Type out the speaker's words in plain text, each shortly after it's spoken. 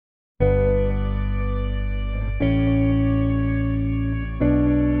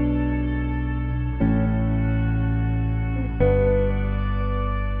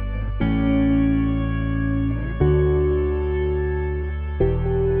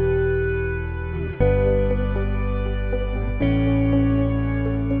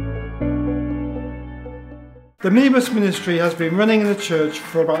The Minibus ministry has been running in the church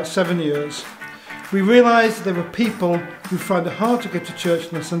for about 7 years. We realised there were people who find it hard to get to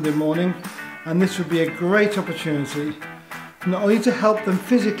church on a Sunday morning, and this would be a great opportunity, not only to help them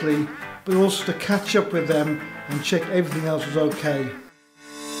physically, but also to catch up with them and check everything else was okay.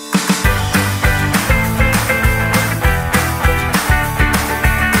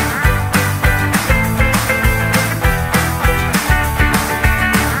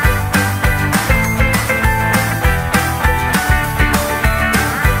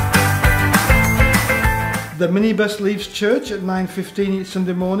 The minibus leaves church at 9:15 each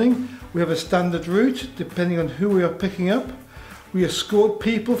Sunday morning. We have a standard route depending on who we are picking up. We escort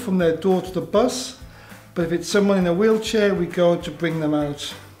people from their door to the bus, but if it's someone in a wheelchair, we go to bring them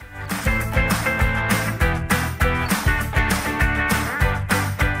out.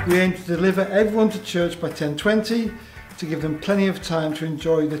 We aim to deliver everyone to church by 10:20 to give them plenty of time to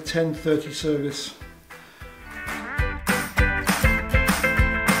enjoy the 10:30 service.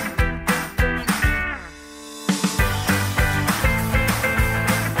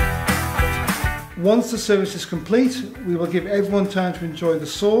 Once the service is complete, we will give everyone time to enjoy the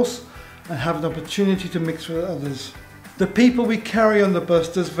sauce and have an opportunity to mix with others. The people we carry on the bus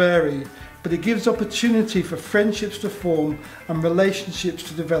does vary, but it gives opportunity for friendships to form and relationships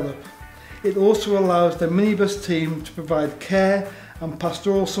to develop. It also allows the minibus team to provide care and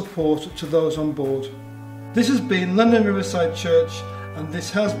pastoral support to those on board. This has been London Riverside Church, and this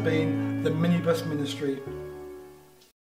has been the Minibus Ministry.